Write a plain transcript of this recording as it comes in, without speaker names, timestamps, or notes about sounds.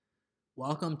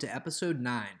Welcome to episode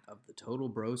 9 of the Total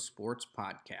Bros Sports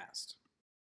Podcast.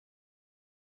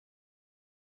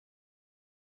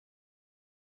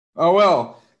 Oh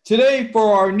well, today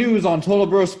for our news on Total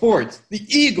Bros Sports, the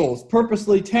Eagles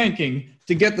purposely tanking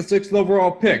to get the 6th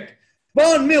overall pick,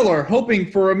 Von Miller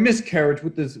hoping for a miscarriage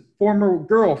with his former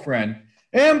girlfriend,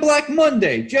 and Black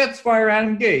Monday, Jets fire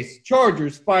Adam Gase,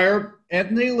 Chargers fire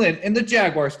Anthony Lynn, and the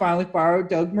Jaguars finally fire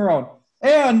Doug Marrone.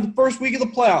 And the first week of the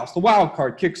playoffs, the wild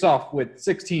card kicks off with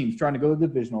 6 teams trying to go to the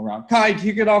divisional round. Kai,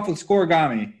 kick it off with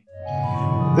Scorigami.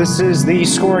 This is the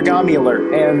Scorigami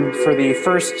alert, and for the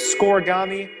first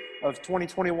Scorigami of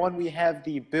 2021, we have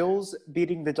the Bills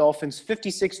beating the Dolphins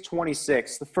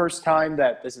 56-26, the first time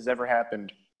that this has ever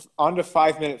happened. On to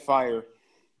 5-minute fire.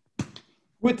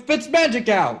 With Fitzmagic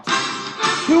out,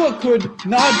 Tua could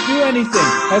not do anything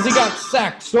as he got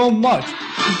sacked so much.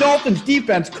 The Dolphins'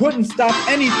 defense couldn't stop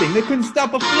anything. They couldn't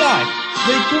stop a fly.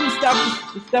 They couldn't stop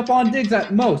Stephon Diggs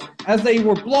at most as they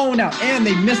were blown out, and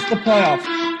they missed the playoffs.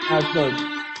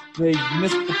 They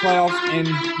missed the playoffs and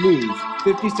lose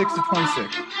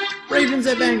 56-26. Ravens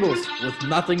at Bengals. With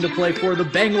nothing to play for, the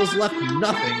Bengals left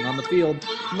nothing on the field,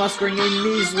 mustering a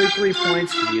measly 3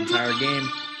 points for the entire game.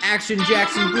 Action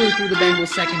Jackson blew through the Bengals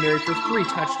secondary for 3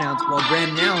 touchdowns, while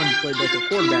Brandon Allen played like a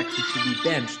quarterback who should be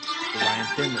benched for Ryan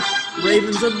Finley.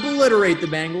 Ravens obliterate the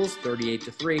Bengals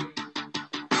 38-3.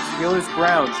 Steelers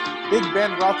Browns. Big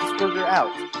Ben Roethlisberger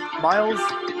out.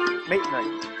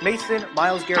 Mason,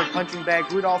 Myles Garrett punching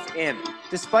bag, Rudolph in.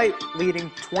 Despite leading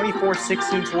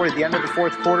 24-16 toward the end of the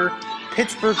fourth quarter,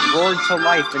 Pittsburgh roared to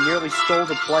life and nearly stole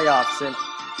the playoffs and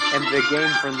the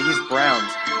game from these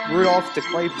Browns. Rudolph to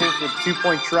Claypool for the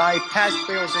 2-point try. Pass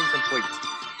fails incomplete.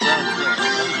 Browns win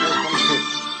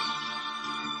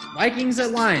 24-22. Vikings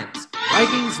at Lions.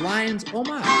 Vikings, Lions, oh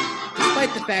my.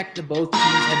 Despite the fact that both teams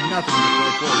had nothing to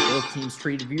play for, both teams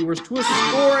treated viewers to a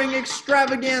scoring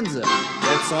extravaganza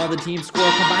that saw the team score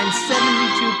a combined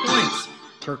 72 points.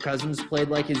 Kirk Cousins played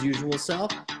like his usual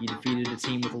self. He defeated a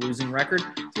team with a losing record,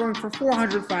 throwing for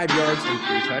 405 yards and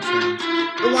 3 touchdowns.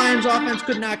 The Lions' offense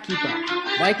could not keep up.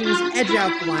 Vikings edge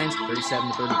out the Lions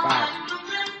 37-35.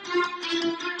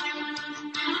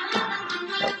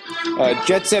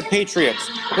 Jets at Patriots.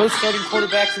 Both starting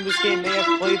quarterbacks in this game may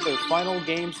have played their final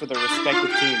games for their respective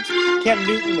teams. Cam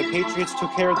Newton, the Patriots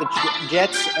took care of the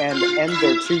Jets and end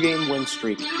their 2-game win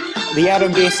streak. The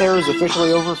Adam Gase era is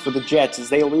officially over for the Jets as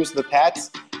they lose to the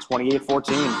Pats 28-14.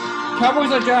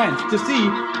 Cowboys at Giants to see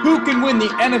who can win the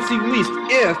NFC East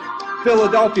if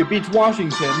Philadelphia beats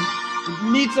Washington.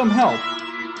 Need some help.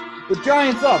 The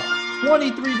Giants up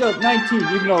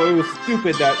 23-19, even though it was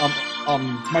stupid that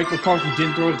Mike McCarthy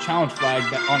didn't throw the challenge flag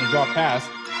on a drop pass.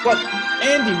 But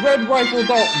Andy Red Rifle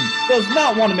Dalton does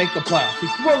not want to make the playoffs. He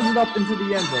throws it up into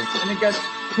the end zone, and it gets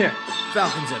picked.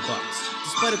 Falcons at Bucks.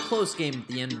 Despite a close game at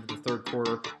the end of the third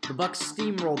quarter, the Bucks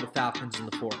steamrolled the Falcons in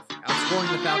the fourth,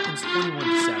 outscoring the Falcons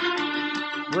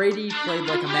 21-7. Brady played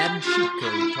like a Madden cheat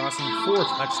code, tossing 4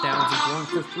 touchdowns and throwing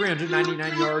for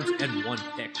 399 yards and 1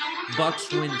 pick.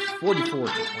 Bucks win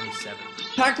 44-27.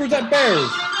 Packers at Bears.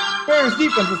 Bears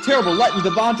defense was terrible, letting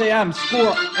Devontae Adams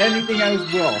score anything at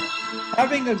his will.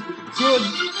 Having a good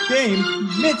game,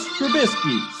 Mitch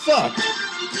Trubisky sucks,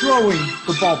 throwing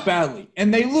the ball badly,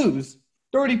 and they lose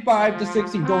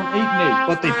 35-16, going 8-8,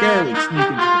 but they barely sneak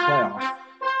into the playoffs.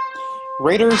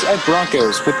 Raiders at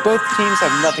Broncos. With both teams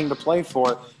have nothing to play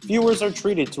for, viewers are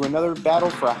treated to another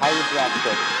battle for a higher draft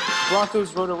pick.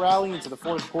 Broncos rode a rally into the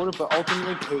fourth quarter, but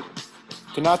ultimately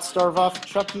could not starve off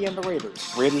Chucky and the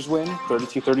Raiders. Raiders win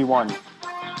 32-31.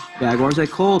 Jaguars at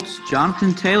Colts.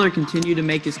 Jonathan Taylor continued to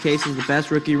make his case as the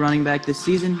best rookie running back this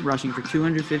season, rushing for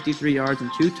 253 yards and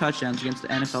 2 touchdowns against the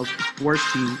NFL's worst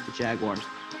team, the Jaguars.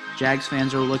 Jags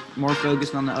fans are more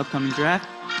focused on the upcoming draft,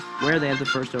 where they have the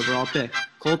first overall pick.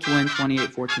 Colts win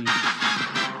 28-14.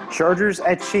 Chargers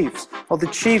at Chiefs. While the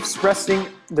Chiefs resting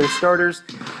their starters,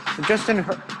 Justin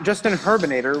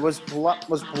Herbinator was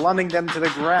plumbing them to the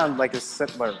ground like a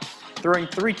settler, throwing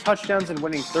 3 touchdowns and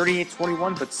winning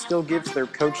 38-21, but still gives their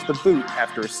coach the boot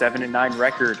after a 7-9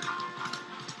 record.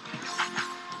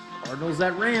 Cardinals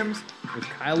at Rams. With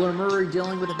Kyler Murray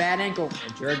dealing with a bad ankle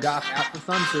and Jared Goff out for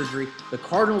thumb surgery, the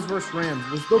Cardinals vs. Rams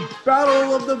was the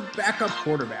battle of the backup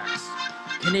quarterbacks.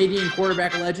 Canadian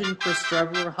quarterback legend Chris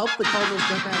Trevor helped the Cardinals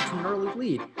jump out to an early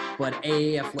lead, but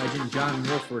AAF legend John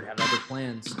Wolford had other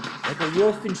plans. Like a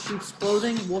wolf in sheep's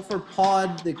clothing, Wolford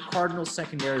pawed the Cardinals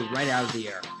secondary right out of the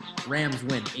air. Rams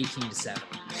win 18-7.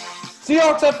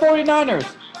 Seahawks at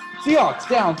 49ers. Seahawks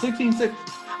down 16-6.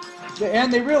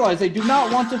 And they realize they do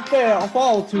not want to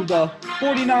fall to the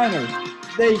 49ers.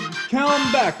 They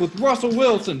come back with Russell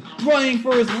Wilson running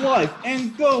for his life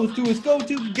and goes to his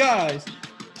go-to guys,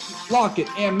 Lockett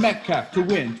and Metcalf, to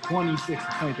win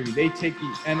 26-23. They take the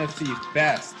NFC's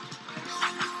best.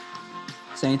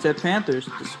 Saints at Panthers.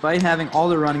 Despite having all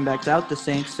their running backs out, the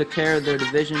Saints took care of their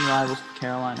division rivals,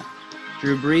 Carolina.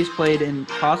 Drew Brees played in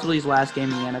possibly his last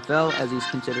game in the NFL as he's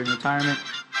considered retirement.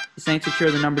 The Saints secure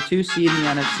the number 2 seed in the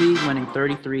NFC, winning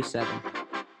 33-7.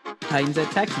 Titans at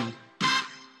Texans.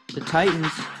 The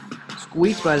Titans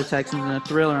squeaked by the Texans in a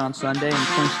thriller on Sunday and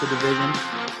clinched the division.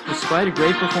 Despite a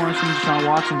great performance from Deshaun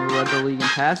Watson, who led the league in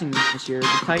passing this year, the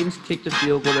Titans kicked a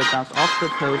field goal that bounced off the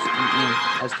post and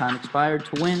in as time expired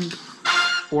to win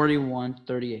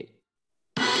 41-38.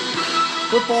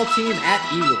 Football team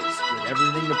at Eagles. With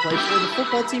everything to play for, the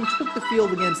football team took the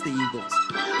field against the Eagles.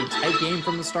 A tight game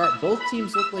from the start. Both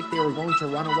teams looked like they were going to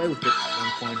run away with it at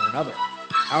one point or another.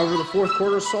 However, the fourth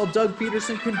quarter saw Doug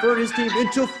Peterson convert his team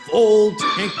into full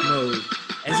tank mode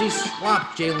as he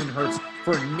swapped Jalen Hurts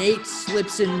for Nate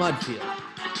Slips-in-Mudfield.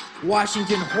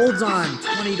 Washington holds on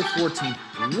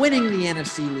 20-14, winning the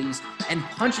NFC East and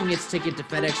punching its ticket to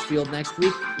FedEx Field next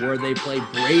week, where they play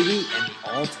Brady and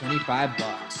the all 25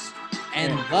 Bucks.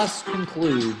 And thus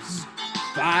concludes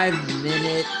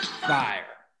 5-Minute Fire.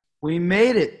 We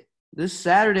made it. This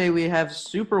Saturday we have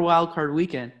Super Wildcard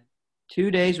Weekend. 2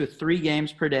 days with 3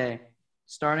 games per day.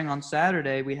 Starting on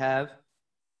Saturday, we have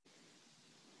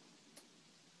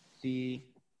the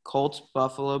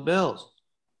Colts-Buffalo Bills.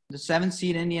 The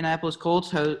 7-seed Indianapolis Colts,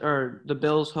 the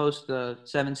Bills host the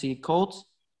 7-seed Colts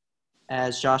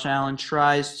as Josh Allen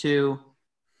tries to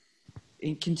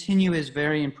continue his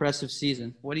very impressive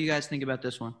season. What do you guys think about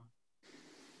this one?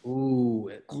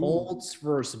 Ooh, Colts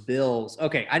versus Bills.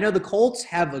 Okay, I know the Colts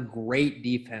have a great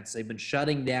defense. They've been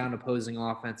shutting down opposing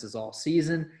offenses all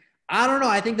season. I don't know.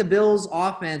 I think the Bills'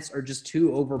 offense are just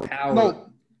too overpowered. No,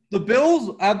 the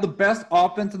Bills have the best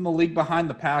offense in the league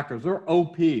behind the Packers. They're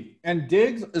OP. And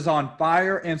Diggs is on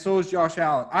fire, and so is Josh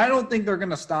Allen. I don't think they're going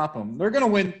to stop them. They're going to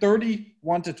win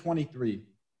 31-23.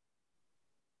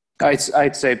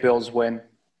 I'd say Bills win.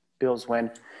 Bills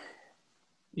win.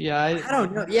 Yeah, I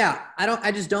don't know. Yeah,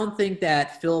 I just don't think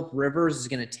that Phillip Rivers is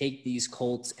going to take these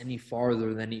Colts any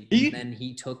farther than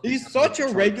he took. He's such a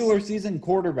regular season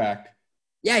quarterback.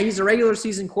 Yeah, he's a regular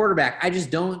season quarterback. I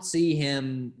just don't see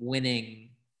him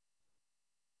winning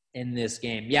in this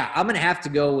game. Yeah, I'm going to have to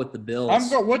go with the Bills.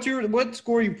 What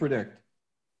score you predict?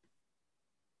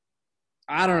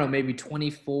 I don't know, maybe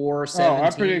 24-17. Oh, I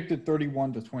predicted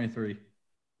 31-23.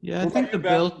 Yeah, I think the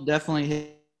Bills definitely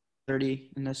hit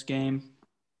 30 in this game.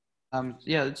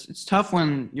 Yeah, it's tough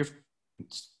when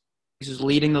he's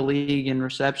leading the league in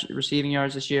receiving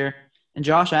yards this year, and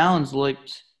Josh Allen's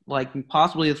looked like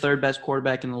possibly the third best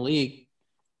quarterback in the league.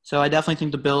 So I definitely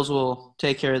think the Bills will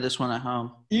take care of this one at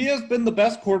home. He has been the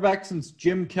best quarterback since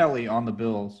Jim Kelly on the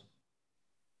Bills.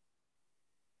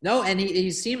 No, and he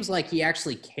seems like he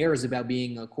actually cares about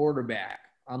being a quarterback,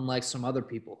 unlike some other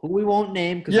people who we won't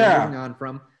name because we're moving on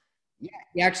from.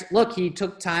 Yeah, he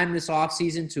took time this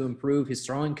offseason to improve his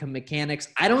throwing mechanics.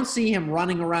 I don't see him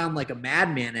running around like a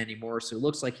madman anymore, so it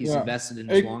looks like he's invested in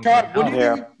his long-term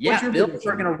health. Bills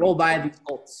are going to roll by these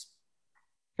Colts.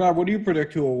 God, what do you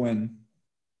predict who will win?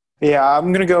 Yeah,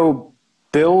 I'm going to go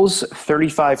Bills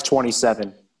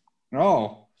 35-27.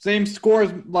 Oh, same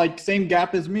score, same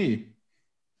gap as me.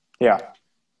 Yeah.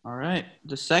 All right.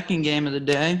 The second game of the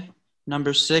day,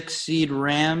 number 6 seed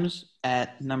Rams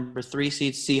at number 3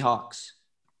 seed Seahawks.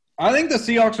 I think the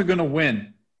Seahawks are going to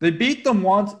win. They beat them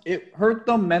once. It hurt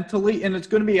them mentally, and it's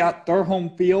going to be at their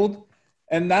home field.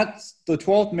 And that's the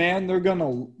 12th man.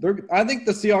 I think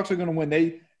the Seahawks are going to win.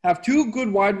 They have 2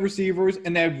 good wide receivers,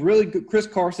 and they have really good – Chris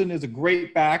Carson is a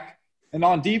great back. And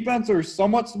on defense, they're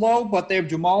somewhat slow, but they have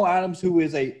Jamal Adams, who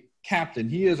is a captain.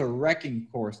 He is a wrecking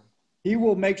force. He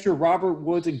will make sure Robert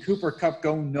Woods and Cooper Kupp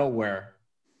go nowhere.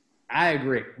 I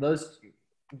agree.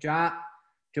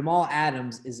 Jamal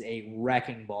Adams is a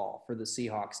wrecking ball for the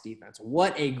Seahawks defense.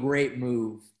 What a great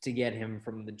move to get him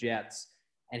from the Jets.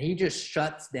 And he just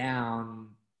shuts down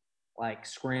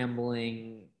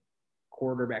scrambling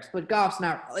quarterbacks. But Goff's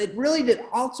not – it really did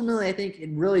 – ultimately, I think it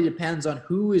really depends on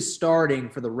who is starting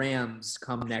for the Rams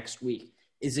come next week.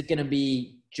 Is it going to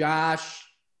be Josh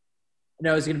 –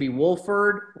 no, is it going to be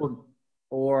Wolford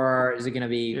or is it going to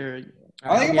be –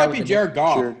 I think it might be Jared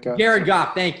Goff. Jared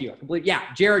Goff, thank you.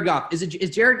 Yeah, Jared Goff. Is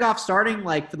Jared Goff starting,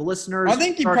 for the listeners? I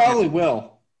think he probably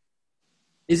will.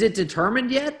 Is it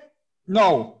determined yet?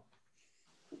 No.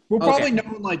 We'll probably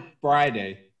know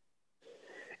Friday.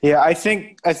 Yeah, I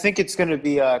think it's going to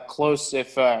be close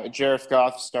if Jared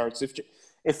Goff starts.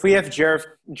 If we have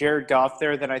Jared Goff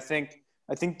there, then I think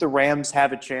I think the Rams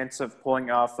have a chance of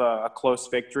pulling off a close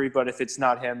victory, but if it's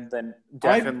not him, then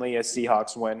definitely a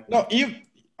Seahawks win. No,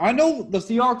 I know the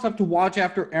Seahawks have to watch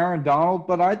after Aaron Donald,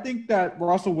 but I think that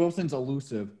Russell Wilson's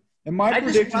elusive. And my I just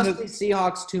prediction trust is the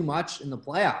Seahawks too much in the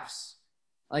playoffs.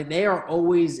 Like, they are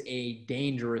always a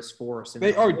dangerous force.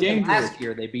 They are dangerous. Last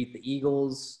year, they beat the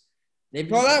Eagles.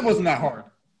 well, that wasn't that hard.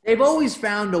 They've always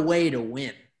found a way to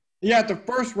win. Yeah, the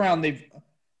first round they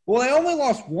only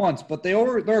lost once, but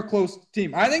they're a close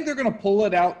team. I think they're going to pull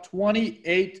it out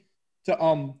 28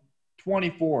 to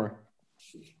 24.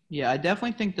 Yeah, I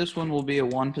definitely think this one will be a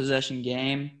one-possession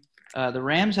game. The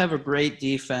Rams have a great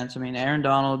defense. I mean, Aaron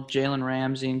Donald, Jalen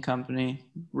Ramsey and company,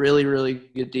 really, really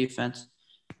good defense.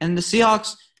 And the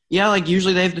Seahawks, yeah, like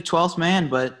usually they have the 12th man,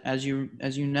 but as you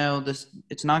know,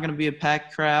 it's not going to be a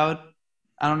packed crowd.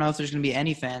 I don't know if there's going to be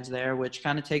any fans there, which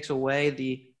kind of takes away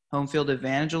the home field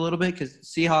advantage a little bit because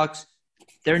Seahawks,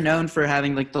 they're known for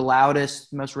having like the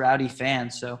loudest, most rowdy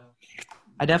fans. So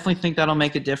I definitely think that'll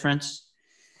make a difference.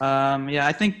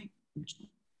 I think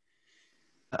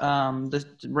the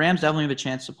Rams definitely have a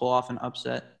chance to pull off an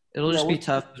upset. It'll just be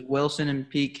tough. Wilson and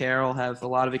Pete Carroll have a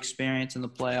lot of experience in the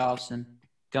playoffs and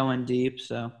going deep.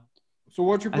 So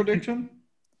what's your prediction?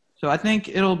 I think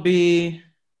it'll be,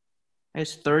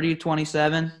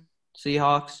 30-27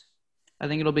 Seahawks. I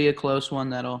think it'll be a close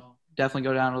one that'll definitely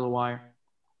go down to the wire.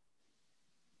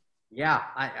 Yeah,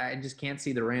 I just can't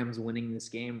see the Rams winning this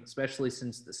game, especially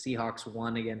since the Seahawks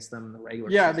won against them in the regular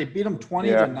season. Yeah, they beat them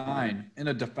 20-9 in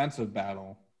a defensive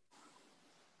battle.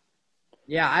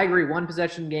 Yeah, I agree. One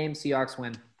possession game, Seahawks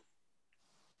win.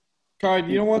 Kai,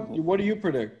 you know what? What do you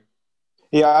predict?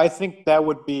 Yeah, I think that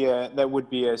would be a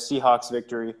Seahawks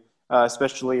victory,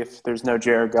 especially if there's no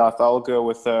Jared Goff. I'll go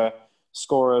with a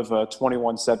score of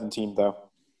 21-17, though.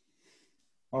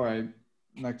 All right,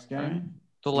 next game. Right.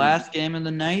 The last game of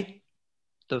the night,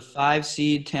 the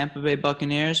 5-seed Tampa Bay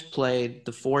Buccaneers played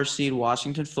the 4-seed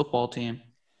Washington football team.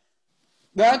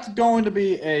 That's going to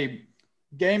be a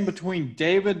game between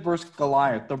David versus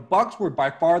Goliath. The Bucs were by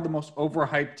far the most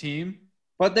overhyped team,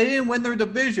 but they didn't win their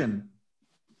division.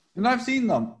 And I've seen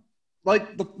them.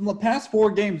 Like, the past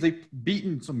 4 games, they've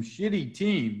beaten some shitty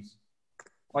teams.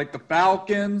 Like the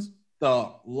Falcons,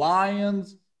 the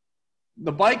Lions,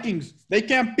 the Vikings. They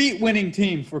can't beat winning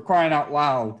teams, for crying out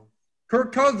loud.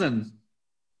 Kirk Cousins.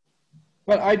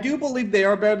 But I do believe they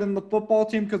are better than the football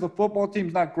team because the football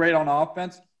team's not great on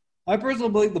offense. I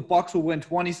personally believe the Bucs will win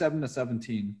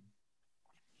 27-17.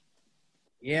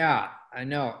 Yeah, I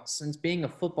know. Since being a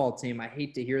football team, I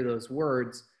hate to hear those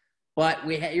words, but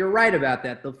you're right about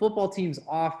that. The football team's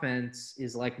offense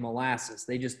is like molasses.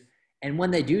 And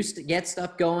when they do get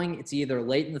stuff going, it's either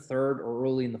late in the third or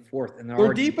early in the fourth. And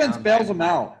their defense bails them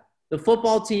out. The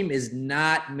football team is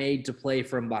not made to play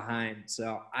from behind.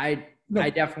 So I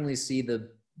definitely see the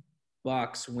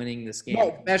Bucs winning this game,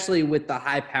 especially with the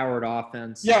high-powered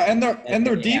offense. Yeah, and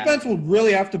their defense will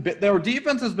really have to. Their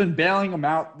defense has been bailing them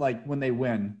out like when they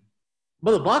win.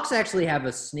 But the Bucs actually have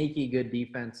a sneaky good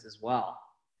defense as well.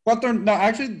 But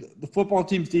actually the football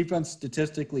team's defense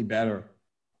statistically better.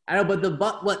 I know, but the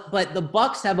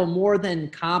Bucs have a more than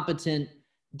competent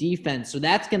defense, so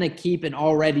that's going to keep an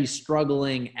already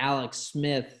struggling Alex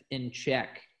Smith in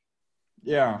check.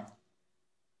 Yeah.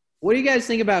 What do you guys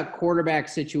think about quarterback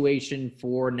situation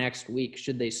for next week?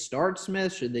 Should they start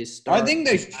Smith? Should they start? I think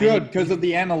they should because of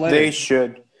the analytics. They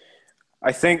should.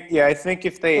 I think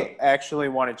if they actually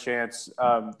want a chance,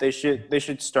 they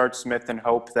should start Smith and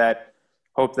hope that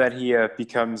he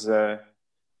becomes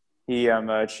he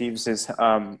achieves his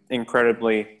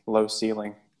incredibly low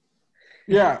ceiling.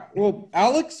 Yeah, well,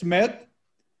 Alex Smith,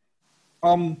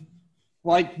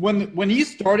 like when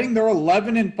he's starting, they're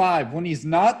 11-5. When he's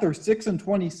not, they're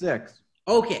 6-26.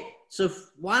 Okay, so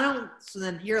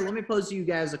then here, let me pose to you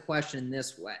guys a question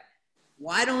this way: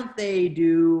 why don't they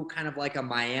do kind of like a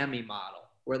Miami model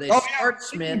where they start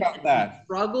Smith, and if he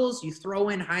struggles, you throw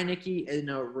in Heineke in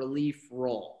a relief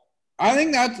role? I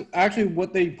think that's actually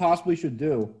what they possibly should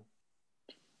do.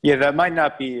 Yeah, that might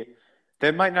not be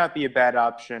a bad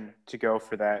option to go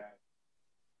for that.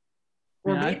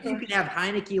 Or maybe you could have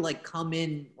Heineke come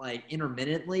in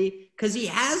intermittently because he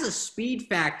has a speed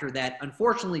factor that,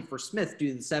 unfortunately for Smith, due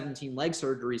to the 17 leg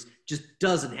surgeries, just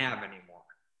doesn't have anymore.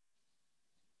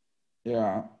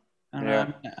 Yeah. I don't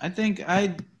know. I think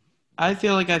I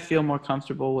feel like I feel more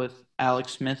comfortable with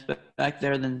Alex Smith back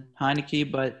there than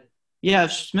Heineke, but yeah,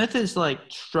 if Smith is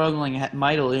struggling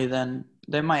mightily, then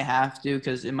they might have to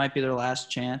because it might be their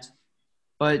last chance.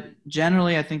 But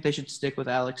generally, I think they should stick with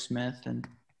Alex Smith. And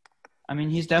I mean,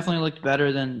 he's definitely looked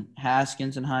better than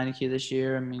Haskins and Heineke this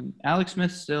year. I mean, Alex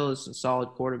Smith still is a solid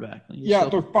quarterback. Yeah,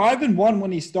 they're 5-1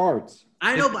 when he starts.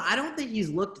 I know, but I don't think he's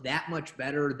looked that much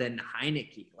better than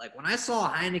Heineke. Like, when I saw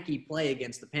Heineke play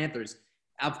against the Panthers,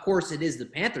 of course it is the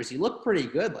Panthers, he looked pretty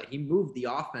good. Like, he moved the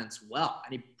offense well,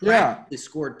 and he practically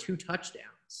scored 2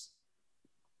 touchdowns.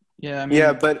 Yeah, I mean,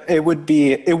 yeah, but it would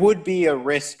be a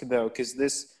risk though, because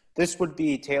this would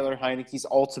be Taylor Heineke's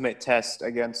ultimate test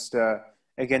against a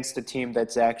team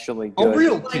that's actually good. A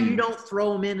real Like, team. you don't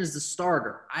throw him in as the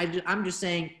starter. I'm just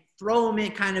saying, throw him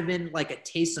in kind of in like a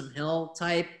Taysom Hill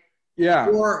type, Yeah.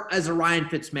 or as a Ryan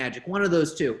Fitzmagic, one of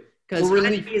those two. Because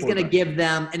Heineke is going to give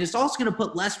them, and it's also going to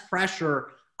put less pressure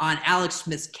on Alex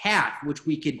Smith's calf, which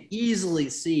we could easily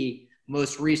see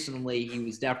most recently he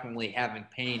was definitely having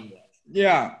pain with.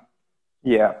 Yeah.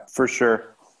 Yeah, for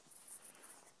sure.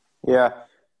 Yeah.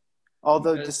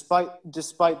 Although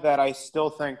despite that, I still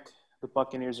think the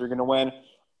Buccaneers are going to win.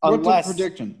 What's your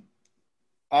prediction?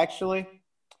 Actually,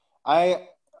 I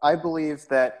believe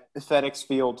that FedEx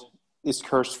Field is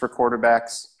cursed for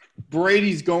quarterbacks.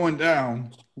 Brady's going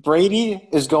down. Brady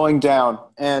is going down,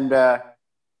 and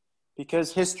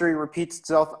because history repeats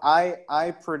itself,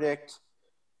 I predict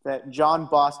that John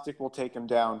Bostic will take him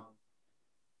down.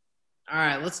 All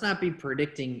right, let's not be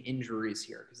predicting injuries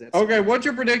here. Okay, what's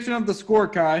your prediction of the score,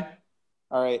 Kai?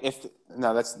 All right,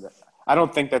 I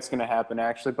don't think that's going to happen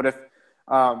actually, but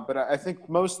I think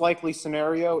most likely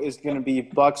scenario is going to be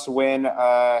Bucks win.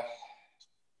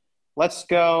 Let's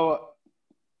go.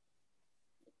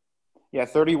 Yeah,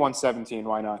 31-17.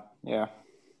 Why not? Yeah,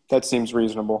 that seems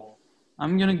reasonable.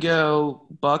 I'm going to go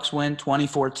Bucks win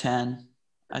 24-10.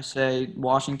 I say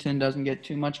Washington doesn't get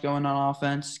too much going on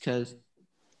offense because,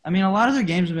 I mean, a lot of their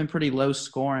games have been pretty low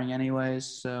scoring anyways,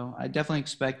 so I definitely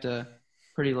expect a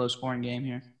pretty low scoring game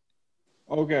here.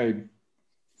 Okay,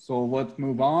 so let's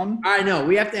move on. I know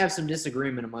we have to have some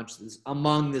disagreement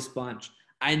among this bunch.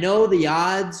 I know the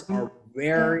odds are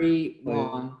very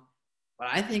long, but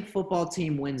I think football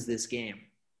team wins this game.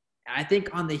 I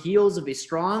think on the heels of a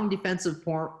strong defensive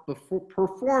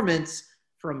performance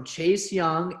from Chase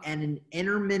Young and an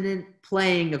intermittent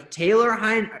playing of Taylor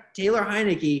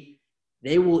Heineke,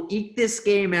 they will eke this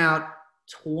game out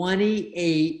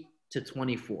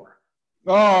 28-24.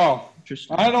 Oh,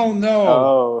 Interesting. I don't know.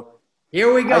 Oh,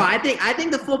 Here we go. I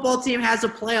think the football team has a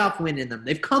playoff win in them.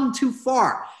 They've come too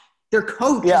far. Their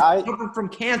coach is recovering from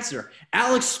cancer.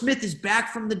 Alex Smith is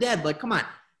back from the dead. Like, come on.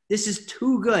 This is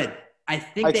too good. I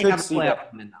think they have a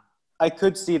playoff win in them. I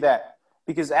could see that.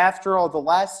 Because after all, the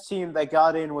last team that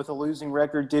got in with a losing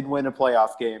record did win a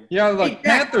playoff game. Yeah, like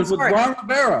Panthers with Ron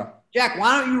Rivera. Jack,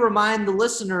 why don't you remind the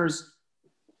listeners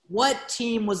what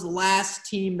team was the last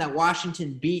team that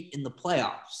Washington beat in the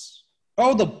playoffs?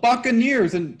 Oh, the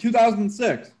Buccaneers in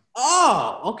 2006.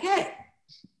 Oh, okay.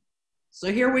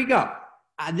 So here we go.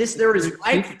 This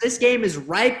game is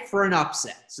ripe for an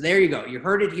upset. So there you go. You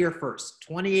heard it here first.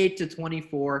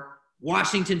 28-24.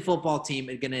 Washington football team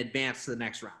is going to advance to the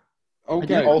next round.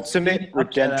 Okay. Ultimate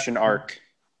redemption arc.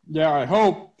 Yeah, I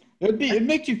hope. It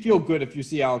makes you feel good if you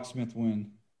see Alex Smith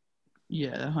win.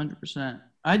 Yeah, 100%.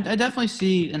 I definitely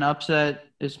see an upset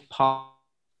is possible.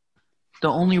 The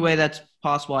only way that's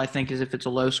possible, I think, is if it's a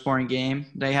low-scoring game.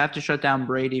 They have to shut down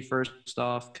Brady first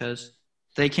off because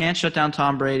they can't shut down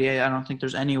Tom Brady. I don't think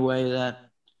there's any way that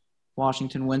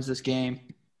Washington wins this game.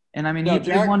 And, I mean,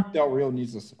 Jack Del Rio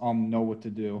needs to know what to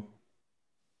do.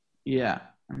 Yeah.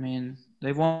 I mean,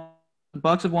 they've won. The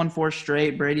Bucs have won 4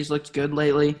 straight. Brady's looked good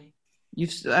lately.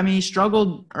 He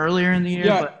struggled earlier in the year,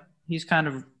 but he's kind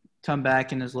of come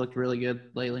back and has looked really good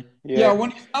lately. Yeah,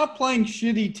 when he's not playing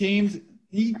shitty teams,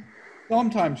 he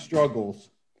sometimes struggles.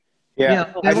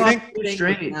 Yeah, I think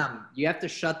you have to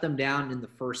shut them down in the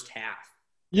first half.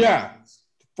 Yeah,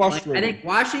 frustrating. I think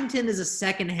Washington is a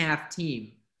second-half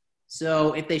team.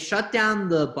 So if they shut down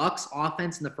the Bucs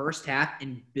offense in the first half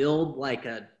and build like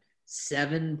a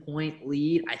 7-point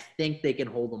lead, I think they can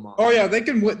hold them off. Oh yeah, they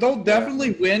can. They'll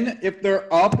definitely win if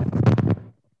they're up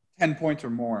 10 points or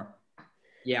more.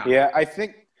 Yeah. Yeah, I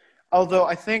think. Although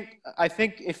I think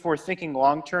if we're thinking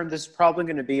long term, this is probably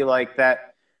going to be like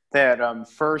that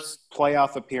first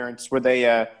playoff appearance where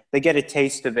they get a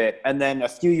taste of it, and then a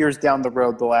few years down the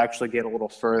road they'll actually get a little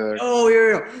further. Oh,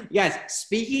 here we go. Guys,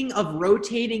 speaking of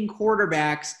rotating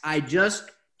quarterbacks, I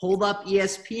just pulled up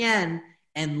ESPN,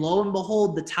 and lo and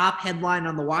behold, the top headline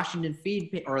on the Washington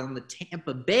feed or on the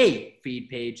Tampa Bay feed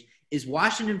page is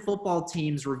Washington football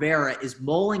team's Rivera is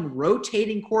mulling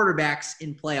rotating quarterbacks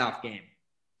in playoff game.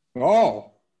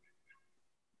 Oh.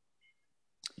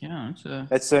 Yeah,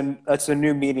 that's a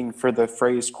new meaning for the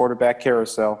phrase quarterback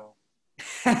carousel.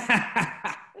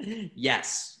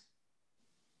 Yes.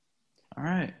 All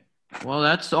right. Well,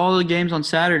 that's all the games on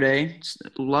Saturday.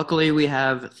 Luckily, we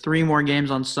have 3 more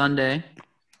games on Sunday.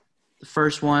 The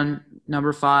first one,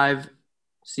 number 5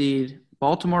 seed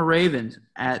Baltimore Ravens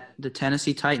at the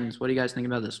Tennessee Titans. What do you guys think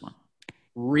about this one?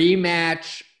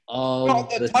 Rematch of No,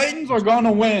 the Titans are going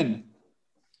to win.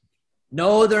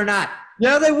 No, they're not.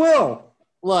 Yeah, they will.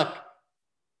 Look,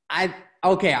 all right.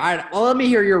 Well, let me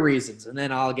hear your reasons, and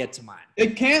then I'll get to mine. They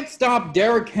can't stop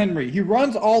Derrick Henry. He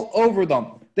runs all over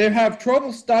them. They have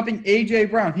trouble stopping A.J.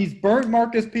 Brown. He's burnt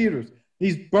Marcus Peters.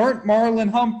 He's burnt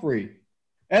Marlon Humphrey.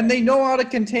 And they know how to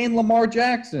contain Lamar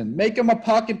Jackson, make him a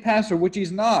pocket passer, which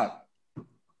he's not.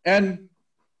 And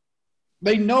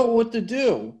they know what to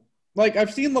do. Like,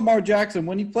 I've seen Lamar Jackson.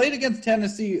 When he played against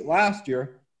Tennessee last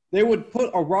year, they would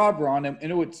put a robber on him,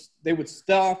 and they would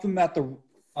stop him at the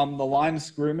line of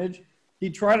scrimmage.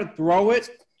 He'd try to throw it.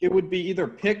 It would be either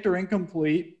picked or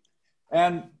incomplete.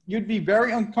 And you'd be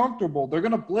very uncomfortable. They're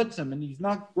going to blitz him, and he's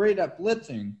not great at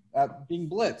blitzing, at being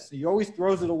blitzed. He always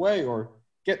throws it away or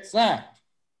gets sacked.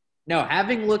 No,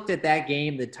 having looked at that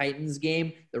game, the Titans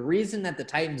game, the reason that the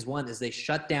Titans won is they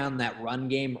shut down that run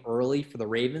game early for the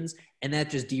Ravens, and that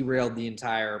just derailed the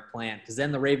entire plan because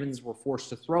then the Ravens were forced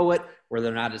to throw it where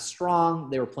they're not as strong.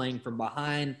 They were playing from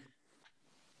behind.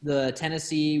 The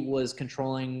Tennessee was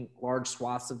controlling large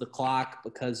swaths of the clock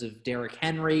because of Derrick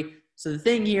Henry. So the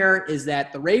thing here is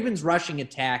that the Ravens' rushing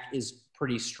attack is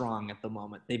pretty strong at the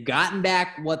moment. They've gotten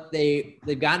back to what they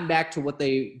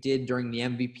did during the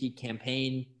MVP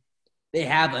campaign. They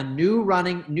have a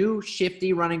new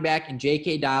shifty running back in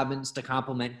J.K. Dobbins to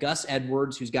complement Gus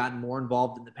Edwards, who's gotten more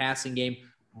involved in the passing game.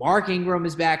 Mark Ingram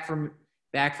is back from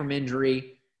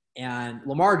injury, and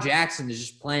Lamar Jackson is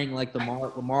just playing like the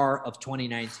Lamar of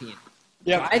 2019.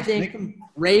 Yeah, so I think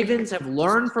Ravens have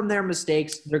learned from their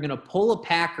mistakes. They're going to pull a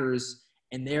Packers,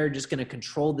 and they're just going to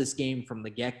control this game from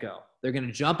the get-go. They're going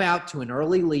to jump out to an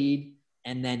early lead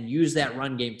and then use that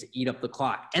run game to eat up the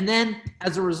clock. And then,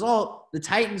 as a result, the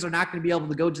Titans are not going to be able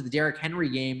to go to the Derrick Henry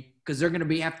game because they're going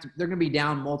to be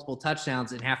down multiple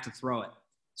touchdowns and have to throw it.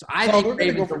 So I think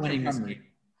Ravens are winning this game.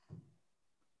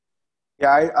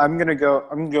 Yeah, I'm gonna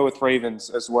go with Ravens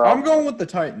as well. I'm going with the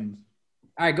Titans.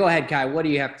 All right, go ahead, Kai. What do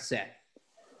you have to say?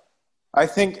 I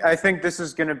think this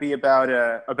is going to be about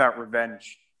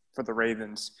revenge for the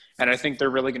Ravens, and I think they're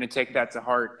really going to take that to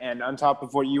heart. And on top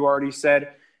of what you already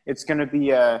said, it's going to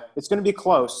be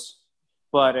close,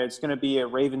 but it's going to be a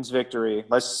Ravens victory.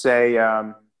 Let's say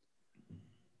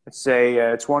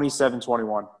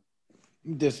 27-21.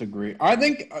 Disagree. I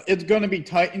think it's going to be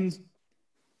Titans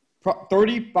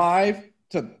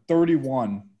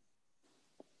 35-31.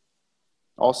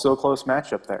 Also a close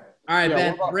matchup there. All right,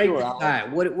 Yeah,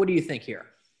 Ben, what do you think here?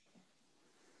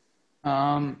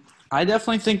 I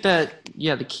definitely think that,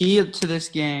 the key to this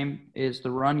game is the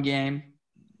run game.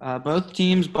 Both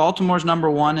teams, Baltimore's number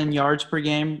 1 in yards per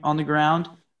game on the ground.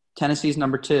 Tennessee's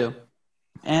number 2.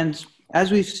 And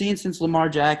as we've seen since Lamar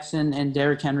Jackson and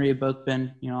Derrick Henry have both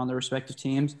been, on their respective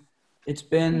teams, it's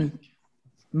been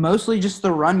mostly just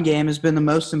the run game has been the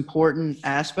most important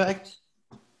aspect.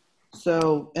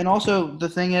 So, and also the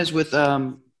thing is with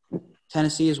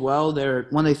Tennessee as well,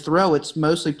 when they throw, it's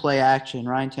mostly play action.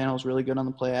 Ryan Tannehill's really good on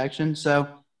the play action. So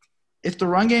if the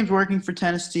run game's working for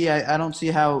Tennessee, I don't see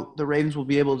how the Ravens will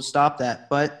be able to stop that.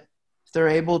 But if they're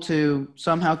able to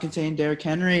somehow contain Derrick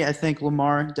Henry, I think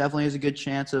Lamar definitely has a good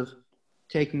chance of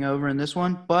taking over in this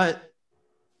one. But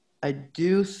I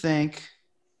do think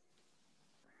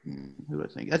who do I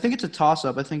think? I think it's a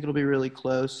toss-up. I think it'll be really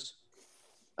close.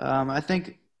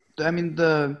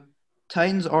 The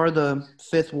Titans are the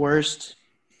 5th worst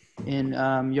in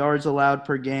yards allowed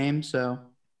per game. So,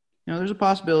 there's a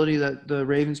possibility that the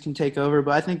Ravens can take over.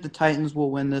 But I think the Titans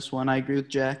will win this one. I agree with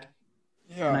Jack.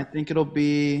 Yeah. And I think it'll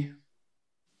be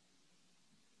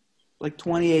like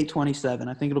 28-27.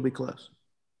 I think it'll be close.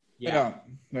 Yeah.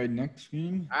 Right, next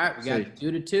game. All right, we got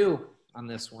 2-2 on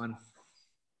this one.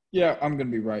 Yeah, I'm going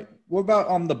to be right. What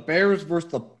about the Bears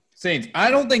versus the Saints?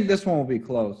 I don't think this one will be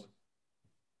close.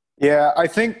 Yeah, I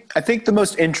think the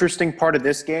most interesting part of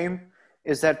this game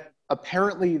is that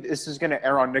apparently this is going to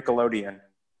air on Nickelodeon.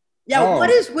 Yeah,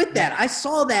 What is with that? I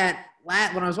saw that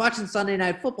when I was watching Sunday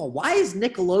Night Football. Why is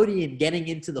Nickelodeon getting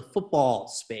into the football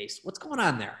space? What's going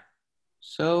on there?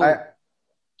 So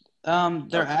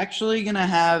they're actually going to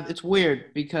have – it's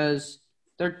weird because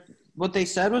what they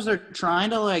said was they're trying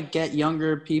to, get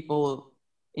younger people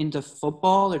into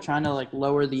football. They're trying to,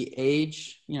 lower the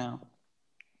age,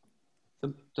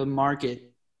 the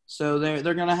market. So they're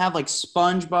going to have,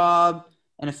 SpongeBob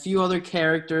and a few other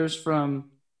characters from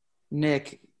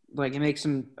Nick, make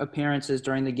some appearances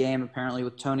during the game, apparently,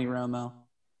 with Tony Romo.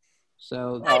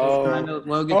 So Oh. kind of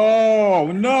Logan.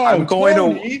 Oh no! I'm going to-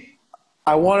 Tony.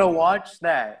 I want to watch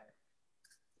that.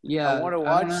 Yeah, I wanna don't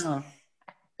watch- know.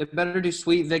 They better do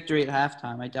sweet victory at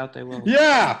halftime. I doubt they will.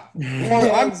 Yeah.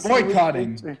 Well, I'm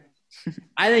boycotting.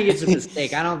 I think it's a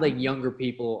mistake. I don't think younger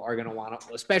people are going to want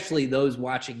to, especially those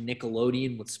watching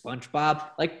Nickelodeon with SpongeBob.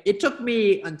 Like, it took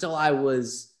me until I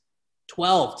was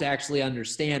 12 to actually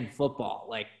understand football.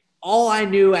 Like, all I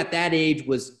knew at that age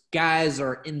was guys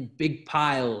are in big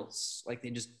piles. Like, they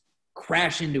just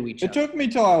crash into each It other. took me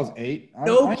till I was 8.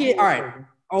 No kid. All right.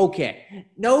 Okay.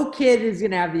 No kid is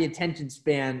going to have the attention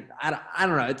span. I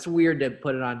don't know. It's weird to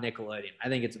put it on Nickelodeon. I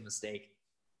think it's a mistake.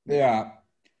 Yeah.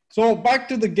 So back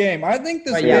to the game. I think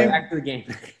this But yeah, game. back to the game.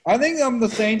 I think the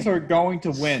Saints are going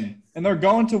to win, and they're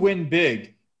going to win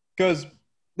big because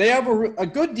they have a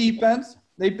good defense.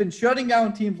 They've been shutting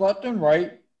down teams left and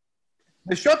right.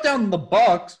 They shut down the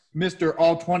Bucks, Mr.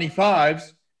 All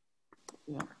 25s.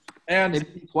 Yeah. And They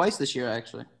beat twice this year,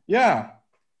 actually. yeah.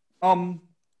 And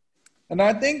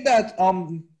I think that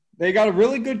they got a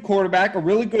really good quarterback, a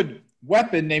really good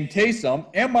weapon named Taysom,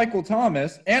 and Michael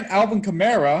Thomas, and Alvin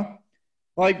Kamara.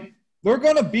 Like, they're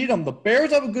going to beat them. The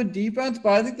Bears have a good defense,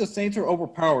 but I think the Saints are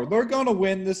overpowered. They're going to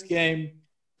win this game,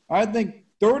 I think,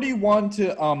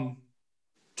 31-10.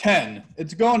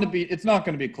 It's not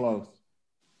going to be close.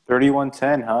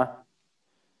 31-10, huh?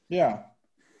 Yeah.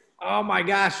 Oh my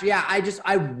gosh, yeah.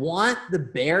 I want the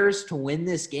Bears to win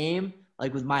this game,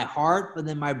 like with my heart, but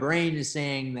then my brain is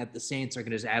saying that the Saints are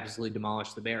going to just absolutely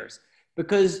demolish the Bears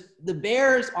because the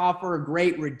Bears offer a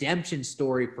great redemption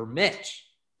story for Mitch.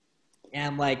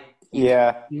 And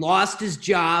Yeah. he lost his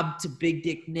job to Big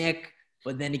Dick Nick,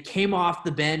 but then he came off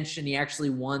the bench and he actually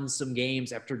won some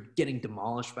games after getting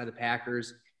demolished by the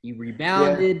Packers. He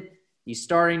rebounded. Yeah. He's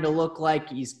starting to look like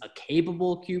he's a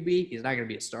capable QB. He's not going to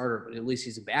be a starter, but at least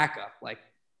he's a backup. Like,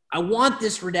 I want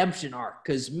this redemption arc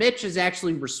because Mitch has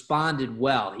actually responded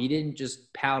well. He didn't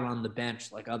just pout on the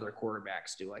bench like other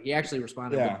quarterbacks do. Like, he actually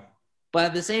responded well. But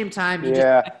at the same time,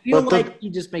 I feel like he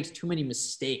just makes too many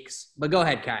mistakes. But go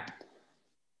ahead, Kai.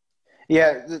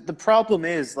 Yeah, the problem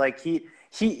is, like,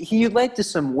 he led to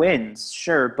some wins,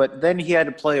 sure, but then he had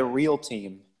to play a real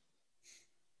team.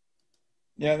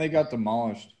 Yeah, they got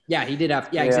demolished. Yeah, he did have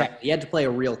 – exactly. He had to play a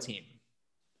real team.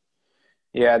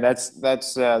 Yeah, that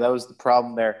was the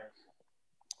problem there.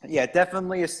 Yeah,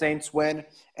 definitely a Saints win.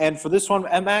 And for this one,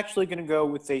 I'm actually going to go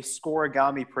with a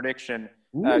scoregami prediction,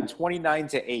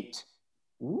 29-8.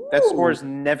 Ooh. That score has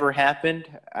never happened.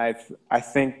 I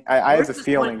think I have a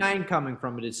feeling. Where's 29 coming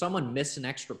from? Did someone miss an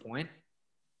extra point?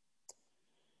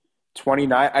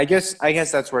 29. I guess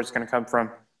that's where it's going to come from.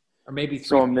 Or maybe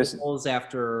 3 field goals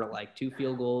after like 2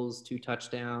 field goals, 2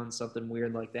 touchdowns, something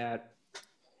weird like that.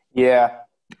 Yeah.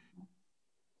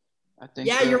 I think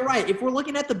you're right. If we're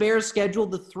looking at the Bears' schedule,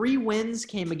 the 3 wins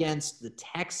came against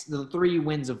the 3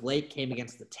 wins of late came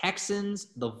against the Texans,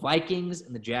 the Vikings,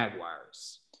 and the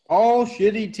Jaguars. All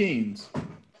shitty teams.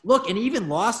 Look, and even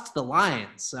lost to the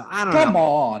Lions. So I don't know. Come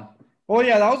on. Oh,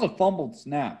 yeah, that was a fumbled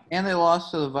snap. And they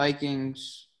lost to the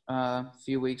Vikings a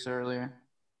few weeks earlier.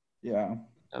 Yeah.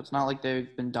 So it's not like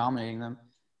they've been dominating them.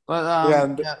 But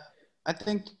I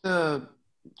think the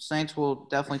Saints will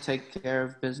definitely take care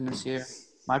of business here.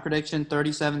 My prediction,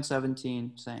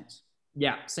 37-17 Saints.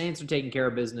 Yeah, Saints are taking care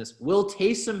of business. Will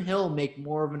Taysom Hill make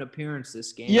more of an appearance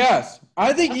this game? Yes.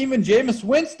 I think even Jameis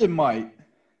Winston might.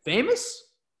 Famous?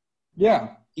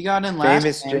 Yeah. He got in last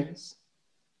Famous game. James.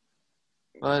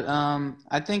 But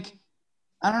I think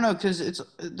 – I don't know because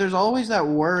there's always that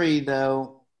worry,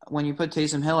 though, when you put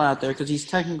Taysom Hill out there because he's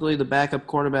technically the backup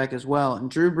quarterback as well. And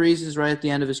Drew Brees is right at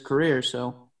the end of his career,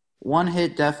 so one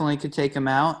hit definitely could take him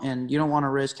out, and you don't want to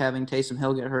risk having Taysom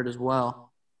Hill get hurt as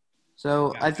well.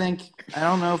 So I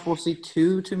don't know if we'll see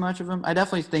too much of him. I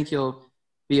definitely think he'll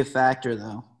be a factor,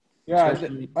 though. Yeah,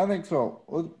 I think so.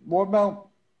 What about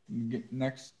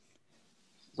next?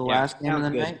 The last game of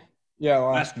the night? Yeah,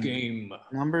 last game.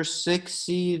 Number 6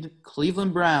 seed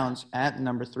Cleveland Browns at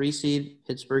number 3 seed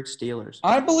Pittsburgh Steelers.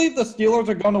 I believe the Steelers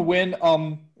are going to win.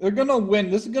 They're going to win.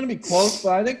 This is going to be close,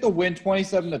 but I think they'll win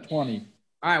 27-20.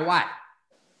 All right, why?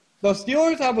 The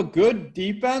Steelers have a good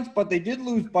defense, but they did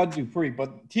lose Bud Dupree.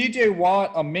 But T.J.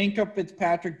 Watt, Minkah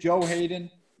Fitzpatrick, Joe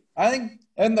Hayden, I think,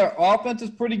 and their offense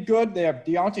is pretty good. They have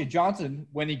Deontay Johnson.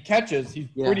 When he catches, he's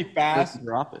pretty fast.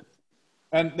 Drop it.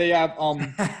 And they have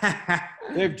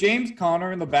James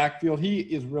Conner in the backfield. He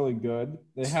is really good.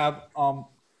 They have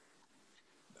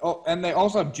and they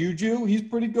also have Juju. He's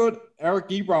pretty good. Eric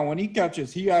Ebron, when he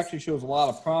catches, he actually shows a lot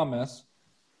of promise.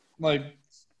 Like,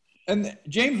 And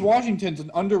James Washington's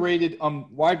an underrated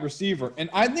wide receiver. And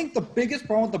I think the biggest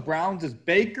problem with the Browns is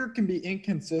Baker can be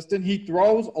inconsistent. He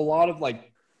throws a lot of,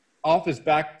 off his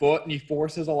back foot, and he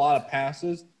forces a lot of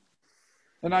passes.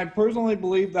 And I personally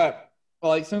believe that,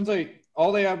 since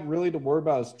all they have really to worry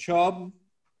about is Chubb,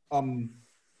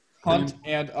 Hunt,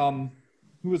 and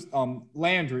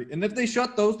Landry. And if they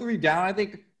shut those three down, I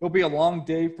think it'll be a long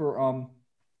day for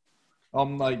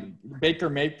Baker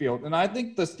Mayfield. And I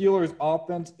think the Steelers'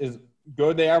 offense is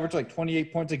good. They average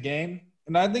 28 points a game.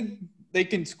 And I think they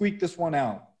can squeak this one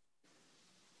out.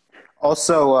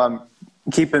 Also,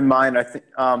 keep in mind, I think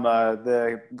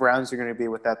the Browns are going to be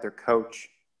without their coach.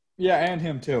 Yeah, and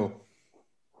him too.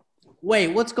 Wait,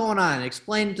 what's going on?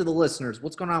 Explain to the listeners.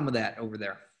 What's going on with that over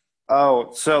there?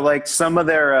 Oh, so some of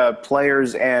their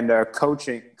players and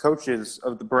coaches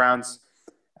of the Browns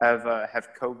have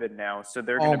COVID now, so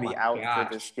they're going to be out for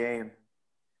this game.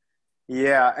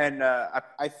 Yeah, and I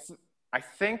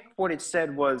think what it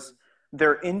said was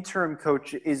their interim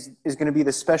coach is going to be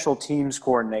the special teams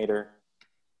coordinator.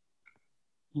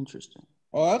 Interesting.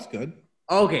 Oh, that's good.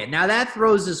 Okay, now that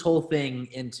throws this whole thing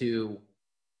into –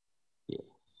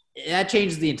 that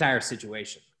changes the entire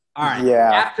situation. All right. Yeah.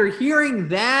 After hearing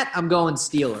that, I'm going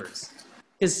Steelers.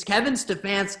 Because Kevin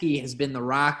Stefanski has been the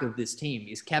rock of this team.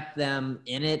 He's kept them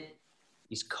in it.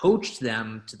 He's coached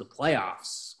them to the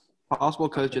playoffs. Possible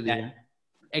coach of the year.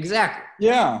 Exactly.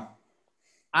 Yeah.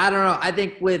 I don't know. I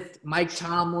think with Mike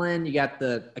Tomlin, you got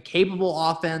a capable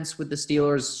offense with the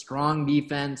Steelers, strong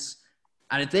defense.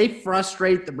 And if they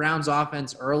frustrate the Browns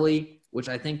offense early, which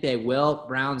I think they will,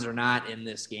 Browns are not in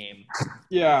this game.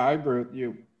 Yeah, I agree with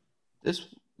you.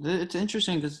 It's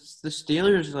interesting because the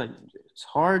Steelers, it's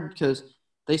hard because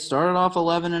they started off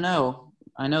 11-0.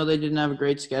 I know they didn't have a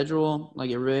great schedule. They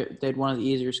had one of the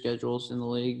easier schedules in the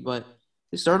league, but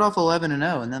they started off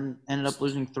 11-0 and then ended up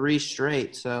losing 3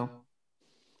 straight. So,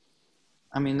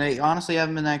 I mean, they honestly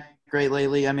haven't been that great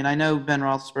lately. I mean, I know Ben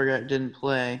Roethlisberger didn't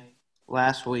play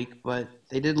last week, but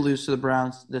they did lose to the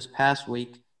Browns this past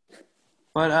week.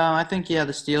 But I think, the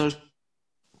Steelers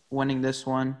winning this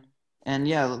one. And,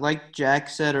 like Jack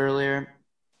said earlier,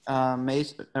 or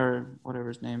whatever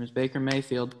his name is, Baker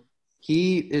Mayfield,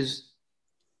 he is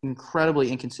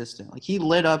incredibly inconsistent. He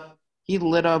lit up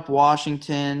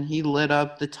Washington. He lit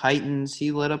up the Titans.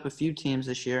 He lit up a few teams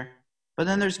this year. But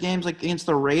then there's games against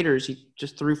the Raiders. He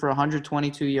just threw for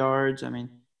 122 yards. I mean,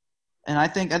 and I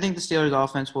think the Steelers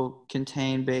offense will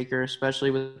contain Baker,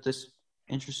 especially with this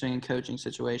interesting coaching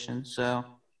situation. So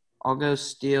I'll go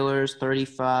Steelers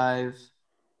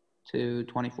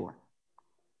 35-24.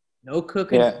 No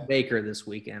cooking for Baker this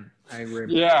weekend. I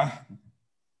agree. Yeah.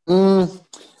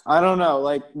 I don't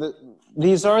know.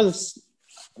 These are the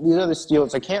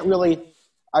Steelers. I can't really.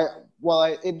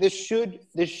 This should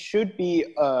be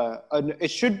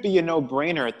it should be a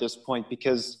no-brainer at this point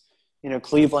because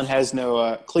Cleveland has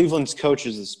no Cleveland's coach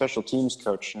is a special teams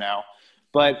coach now,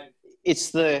 but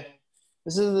this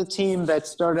is the team that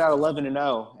started out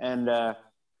 11-0 and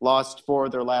lost 4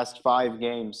 of their last 5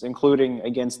 games, including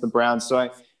against the Browns.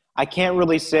 So I can't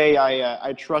really say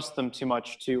I trust them too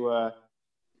much to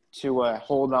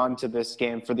hold on to this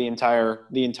game for the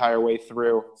entire way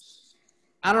through.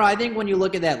 I don't know. I think when you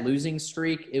look at that losing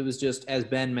streak, it was just, as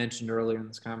Ben mentioned earlier in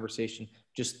this conversation,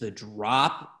 just the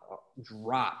drops.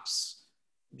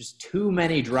 Just too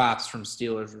many drops from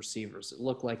Steelers receivers. It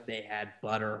looked like they had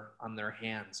butter on their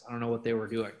hands. I don't know what they were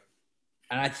doing.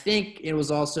 And I think it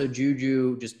was also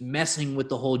Juju just messing with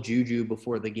the whole Juju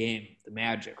before the game, the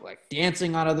magic.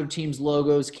 Dancing on other teams'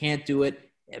 logos, can't do it.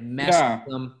 It messed with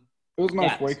them. It was a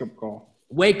nice wake-up call.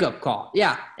 Wake-up call,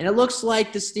 yeah. And it looks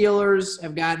like the Steelers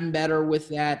have gotten better with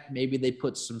that. Maybe they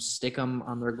put some stickum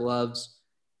on their gloves.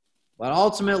 But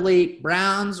ultimately,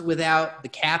 Browns without the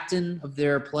captain of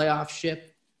their playoff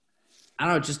ship, I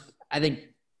don't know, I think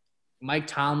Mike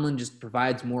Tomlin just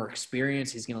provides more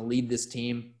experience. He's going to lead this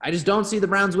team. I just don't see the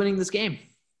Browns winning this game.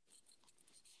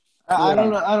 I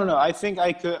don't know. I think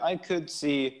I could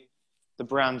see the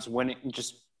Browns winning,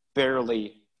 just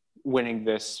barely winning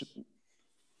this.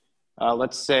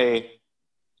 Let's say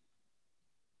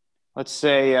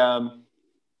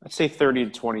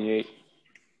 30-28.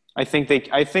 I think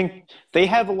they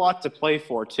have a lot to play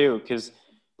for too, because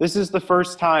this is the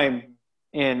first time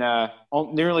in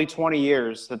nearly 20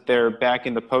 years that they're back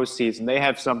in the postseason. They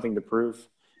have something to prove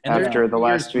after the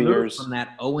last 2 years from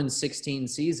that 0-16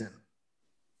 season.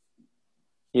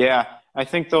 Yeah, I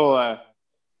think they'll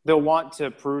want to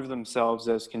prove themselves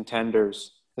as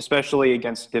contenders, especially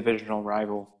against a divisional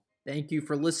rival. Thank you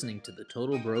for listening to the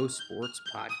Total Bro Sports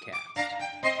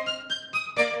Podcast.